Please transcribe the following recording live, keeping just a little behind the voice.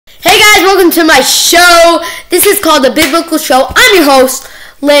Hey guys, welcome to my show. This is called The Biblical Show. I'm your host,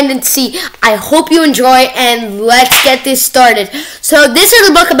 Landon C. I hope you enjoy, and let's get this started. So this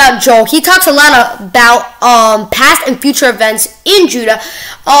is a book about Joel. He talks a lot about past and future events in Judah.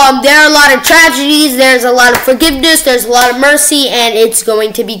 There are a lot of tragedies, there's a lot of forgiveness, there's a lot of mercy, and it's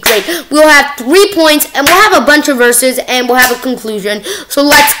going to be great. We'll have 3 points, and we'll have a bunch of verses, and we'll have a conclusion. So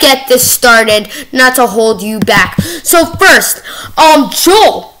let's get this started, not to hold you back. So first,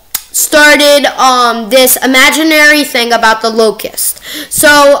 Joel started this imaginary thing about the locust.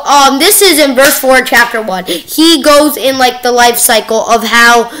 So this is in verse 4, chapter 1. He goes in like the life cycle of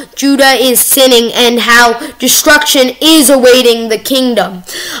how Judah is sinning and how destruction is awaiting the kingdom.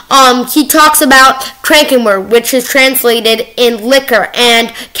 He talks about crankenwort, which is translated in liquor,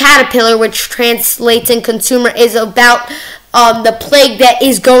 and caterpillar, which translates in consumer, is about the plague that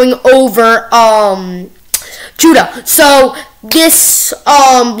is going over Judah. So this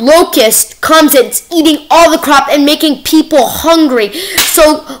locust comes and it's eating all the crop and making people hungry.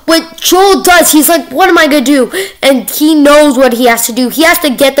 So what Joel does, he's like, what am I going to do? And he knows what he has to do. He has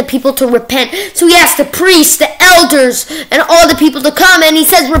to get the people to repent. So he asks the priests, the elders, and all the people to come, and he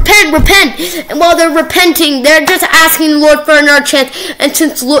says, repent, repent. And while they're repenting, they're just asking the Lord for another chance. And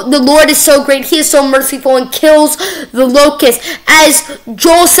since the Lord is so great, he is so merciful and kills the locust. As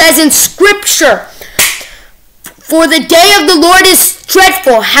Joel says in Scripture, for the day of the Lord is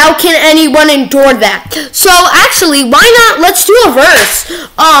dreadful. How can anyone endure that? So actually, why not? Let's do a verse.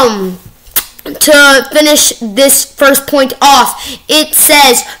 To finish this first point off, it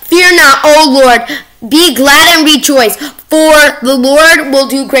says, "Fear not, O Lord, be glad and rejoice, for the Lord will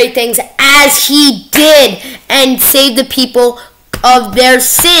do great things, as he did, and save the people of their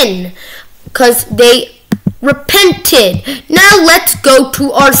sin," because they repented. Now let's go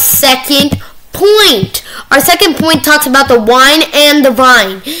to our second point. Our second point talks about the wine and the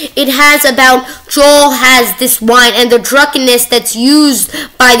vine. It has about Joel has this wine and the drunkenness that's used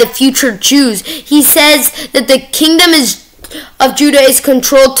by the future Jews. He says that the kingdom of Judah is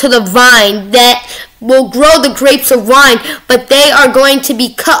controlled to the vine that will grow the grapes of wine, but they are going to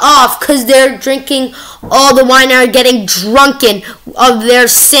be cut off because they're drinking all the wine and are getting drunken of their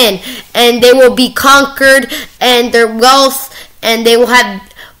sin, and they will be conquered, and their wealth, and they will have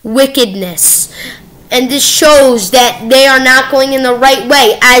wickedness. And this shows that they are not going in the right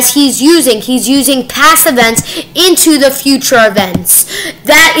way, as he's using past events into the future events.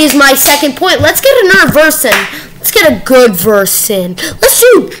 That is my second point. Let's get another verse in. Let's get a good verse in. Let's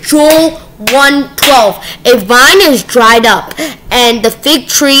do Joel 1:12. A vine is dried up, and the fig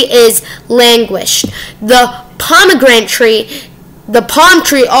tree is languished. The pomegranate tree, the palm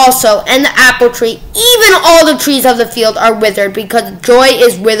tree also, and the apple tree, even all the trees of the field are withered, because joy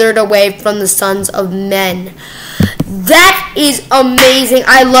is withered away from the sons of men. That is amazing.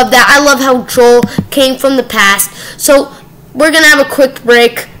 I love that. I love how Joel came from the past. So we're going to have a quick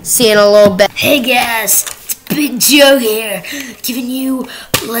break. See you in a little bit. Hey guys, it's Big Joe here, giving you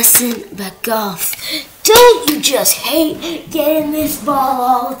a lesson about golf. Don't you just hate getting this ball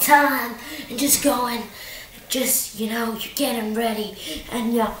all the time and just going, you're getting ready,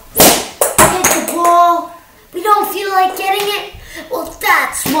 and you hit the ball. We don't feel like getting it. Well,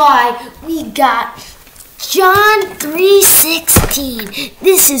 that's why we got John 3:16.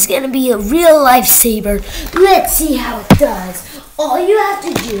 This is going to be a real lifesaver. Let's see how it does. All you have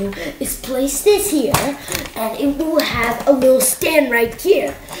to do is place this here, and it will have a little stand right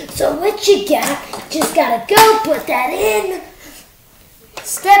here. So what you got, just got to go put that in,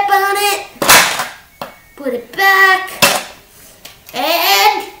 step on it, put it back,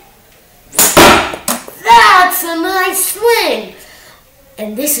 and that's a nice swing.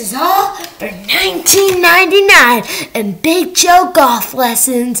 And this is all for $19.99 and Big Joe Golf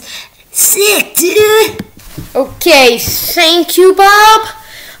Lessons. Sick, dude. Okay, thank you, Bob.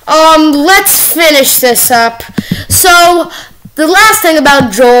 Let's finish this up. So the last thing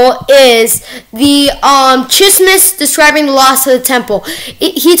about Joel is the Chismus describing the loss of the temple.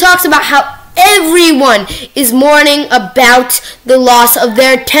 He talks about how everyone is mourning about the loss of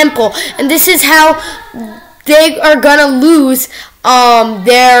their temple, and this is how they are gonna lose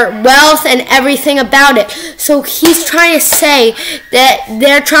their wealth and everything about it. So he's trying to say that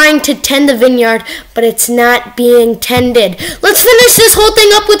they're trying to tend the vineyard, but it's not being tended. Let's finish this whole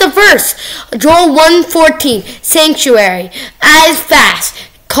thing up with a verse. Joel 1:14, sanctuary, as fast,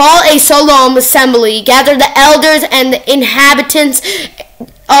 call a solemn assembly, gather the elders and the inhabitants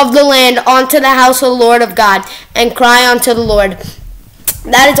of the land onto the house of the Lord of God, and cry unto the Lord.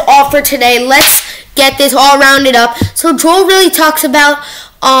 That is all for today. Let's get this all rounded up. So Joel really talks about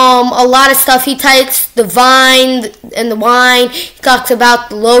a lot of stuff. He takes the vine and the wine. He talks about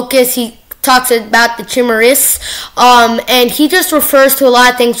the locust. He talks about the chimeris, and he just refers to a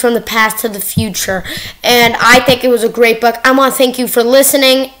lot of things from the past to the future, and I think it was a great book. I want to thank you for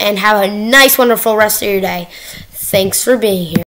listening, and have a nice, wonderful rest of your day. Thanks for being here.